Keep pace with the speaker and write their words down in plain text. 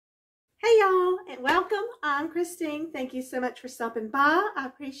and welcome. I'm Christine. Thank you so much for stopping by. I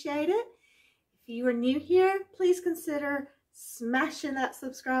appreciate it. If you are new here, please consider smashing that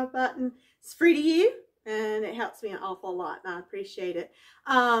subscribe button. It's free to you and it helps me an awful lot and I appreciate it.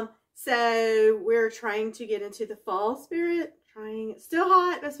 So we're trying to get into the fall spirit. It's still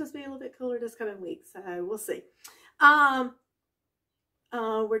hot, but it's supposed to be a little bit cooler this coming week, so we'll see.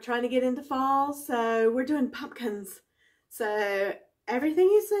 We're trying to get into fall, so we're doing pumpkins. So everything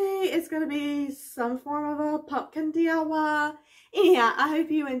you see is going to be some form of a pumpkin DIY. Anyhow, I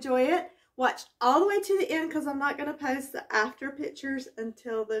hope you enjoy it. Watch all the way to the end because I'm not going to post the after pictures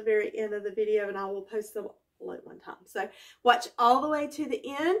until the very end of the video, and I will post them all at one time. So watch all the way to the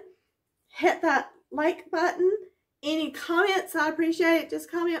end. Hit that like button. Any comments, I appreciate it.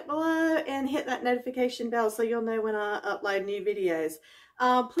 Just comment below and hit that notification bell so you'll know when I upload new videos.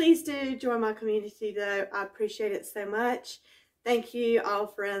 Please do join my community though. I appreciate it so much. Thank you all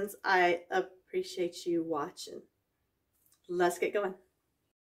friends. I appreciate you watching. Let's get going.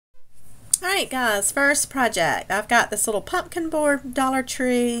 Alright guys, first project. I've got this little pumpkin board, Dollar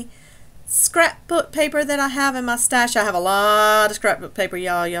Tree, scrapbook paper that I have in my stash. I have a lot of scrapbook paper,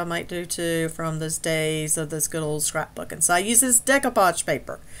 y'all might do too, from those days of this good old scrapbooking. So I use this decoupage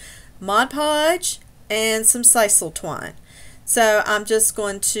paper, Mod Podge, and some sisal twine. So I'm just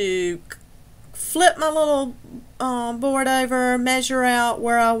going to flip my little board over, measure out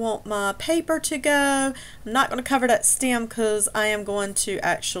where I want my paper to go. I'm not going to cover that stem because I am going to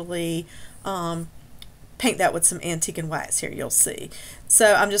actually paint that with some antique and wax here, you'll see.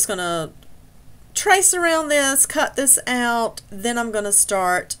 So I'm just going to trace around this, cut this out, then I'm going to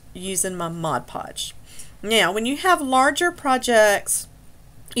start using my Mod Podge. Now, when you have larger projects,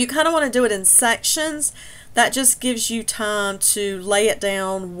 you kind of want to do it in sections. That just gives you time to lay it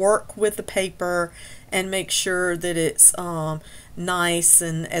down, work with the paper, and make sure that it's nice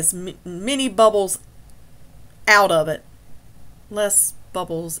and as many bubbles out of it, less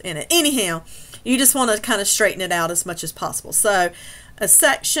bubbles in it. Anyhow, you just want to kind of straighten it out as much as possible. So a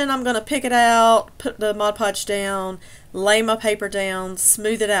section, I'm going to pick it out, put the Mod Podge down, lay my paper down,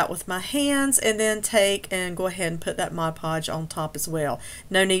 smooth it out with my hands, and then take and go ahead and put that Mod Podge on top as well.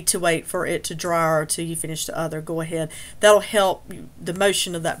 No need to wait for it to dry or till you finish the other. Go ahead. That'll help you, the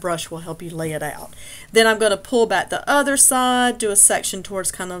motion of that brush will help you lay it out. Then I'm going to pull back the other side, do a section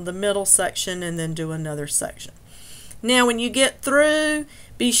towards kind of the middle section, and then do another section. Now when you get through,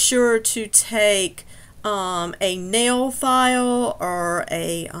 be sure to take a nail file or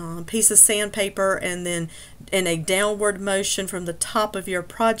a piece of sandpaper, and then in a downward motion from the top of your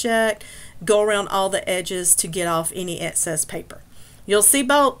project, go around all the edges to get off any excess paper. You'll see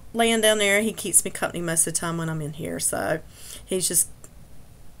Bolt laying down there. He keeps me company most of the time when I'm in here, so he's just,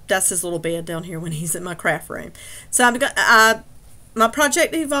 that's his little bed down here when he's in my craft room. So my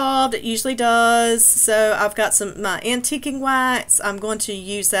project evolved, it usually does, so I've got my antiquing wax. I'm going to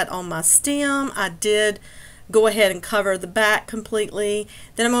use that on my stem. I did go ahead and cover the back completely.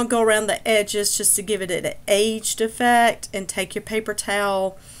 Then I'm going to go around the edges just to give it an aged effect, and take your paper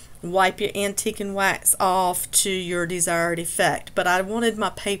towel, wipe your antiquing wax off to your desired effect. But I wanted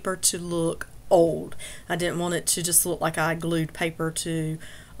my paper to look old. I didn't want it to just look like I glued paper to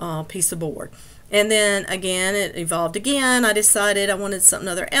a piece of board. And then again, it evolved again. I decided I wanted something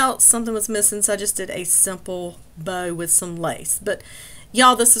else. Something was missing, so I just did a simple bow with some lace. But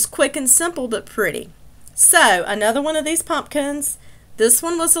y'all, this is quick and simple, but pretty. So another one of these pumpkins. This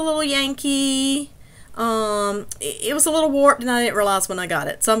one was a little Yankee. It was a little warped, and I didn't realize when I got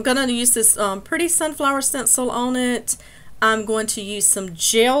it. So I'm going to use this pretty sunflower stencil on it. I'm going to use some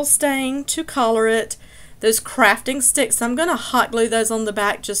gel stain to color it. Those crafting sticks, I'm going to hot glue those on the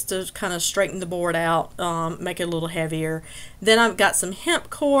back just to kind of straighten the board out, make it a little heavier. Then I've got some hemp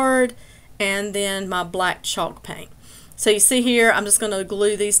cord and then my black chalk paint. So you see here, I'm just going to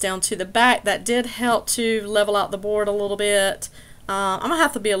glue these down to the back. That did help to level out the board a little bit. I'm going to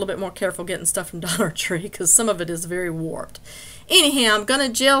have to be a little bit more careful getting stuff from Dollar Tree because some of it is very warped. Anyhow, I'm going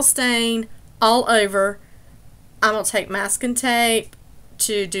to gel stain all over. I'm going to take masking tape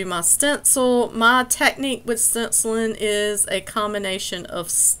to do my stencil. My technique with stenciling is a combination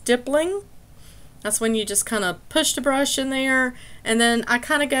of stippling. That's when you just kind of push the brush in there, and then I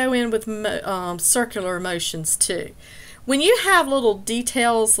kind of go in with circular motions too. When you have little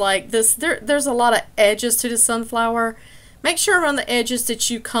details like this, there's a lot of edges to the sunflower. Make sure around the edges that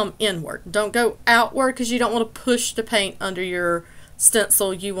you come inward. Don't go outward because you don't want to push the paint under your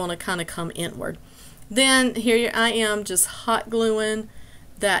stencil. You want to kind of come inward. Then here I am just hot gluing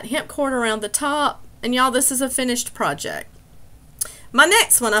that hemp cord around the top, and y'all, this is a finished project. My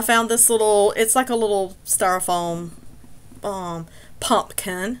next one, I found this little, it's like a little styrofoam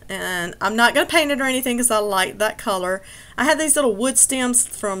pumpkin, and I'm not going to paint it or anything because I like that color. I had these little wood stems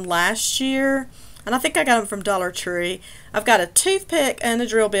from last year, and I think I got them from Dollar Tree. I've got a toothpick and a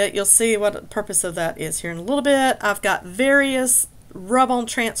drill bit. You'll see what the purpose of that is here in a little bit. I've got various rub-on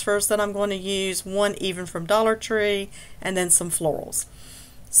transfers that I'm going to use, one even from Dollar Tree, and then some florals.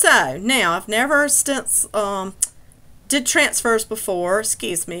 So now I've never did transfers before,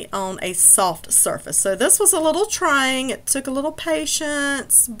 excuse me, on a soft surface. So this was a little trying. It took a little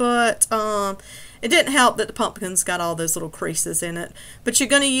patience, but it didn't help that the pumpkin's got all those little creases in it. But you're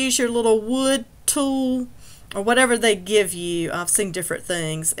going to use your little wood tool or whatever they give you. I've seen different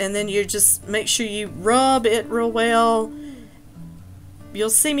things. And then you just make sure you rub it real well. You'll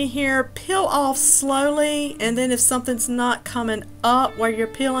see me here peel off slowly, and then if something's not coming up while you're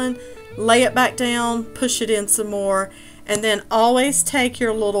peeling, lay it back down, push it in some more, and then always take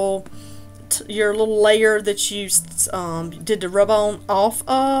your little layer that you did the rub on off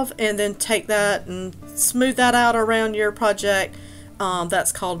of, and then take that and smooth that out around your project.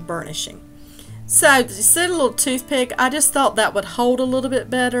 That's called burnishing. So you see the little toothpick, I just thought that would hold a little bit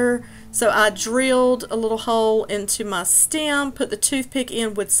better, so I drilled a little hole into my stem, put the toothpick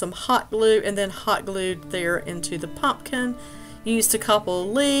in with some hot glue, and then hot glued there into the pumpkin. Used a couple of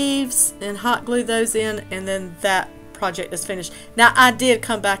leaves and hot glued those in, and then that project is finished. Now I did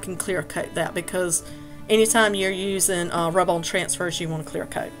come back and clear coat that, because anytime you're using rub-on transfers, you want to clear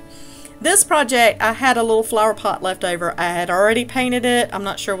coat. This project, I had a little flower pot left over. I had already painted it. I'm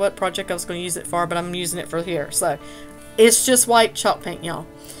not sure what project I was going to use it for, but I'm using it for here. So it's just white chalk paint, y'all.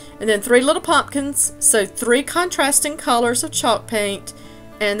 And then 3 little pumpkins, so 3 contrasting colors of chalk paint,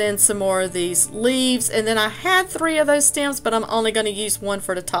 and then some more of these leaves. And then I had 3 of those stems, but I'm only going to use 1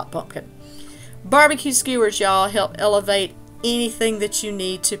 for the top pumpkin. Barbecue skewers, y'all, help elevate anything that you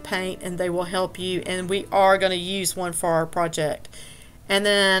need to paint, and they will help you, and we are going to use one for our project. And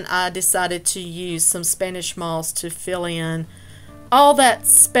then I decided to use some Spanish moss to fill in all that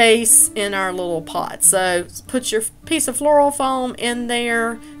space in our little pot. So put your piece of floral foam in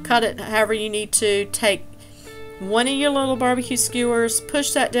there, cut it however you need to, take one of your little barbecue skewers,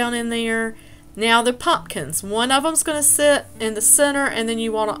 push that down in there. Now the pumpkins, one of them's going to sit in the center, and then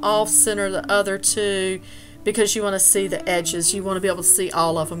you want to off center the other 2 because you want to see the edges. You want to be able to see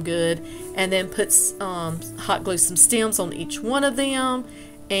all of them good, and then put hot glue some stems on each one of them.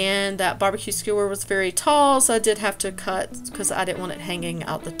 And that barbecue skewer was very tall, so I did have to cut because I didn't want it hanging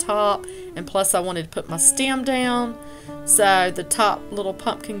out the top, and plus I wanted to put my stem down. So the top little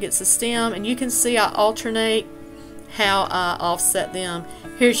pumpkin gets a stem, and you can see I alternate how I offset them.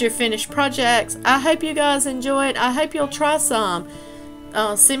 Here's your finished projects. I hope you guys enjoyed. I hope you'll try some.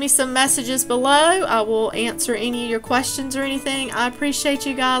 Send me some messages below. I will answer any of your questions or anything. I appreciate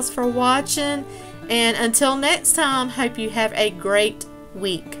you guys for watching, and until next time, hope you have a great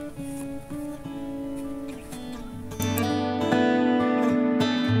week.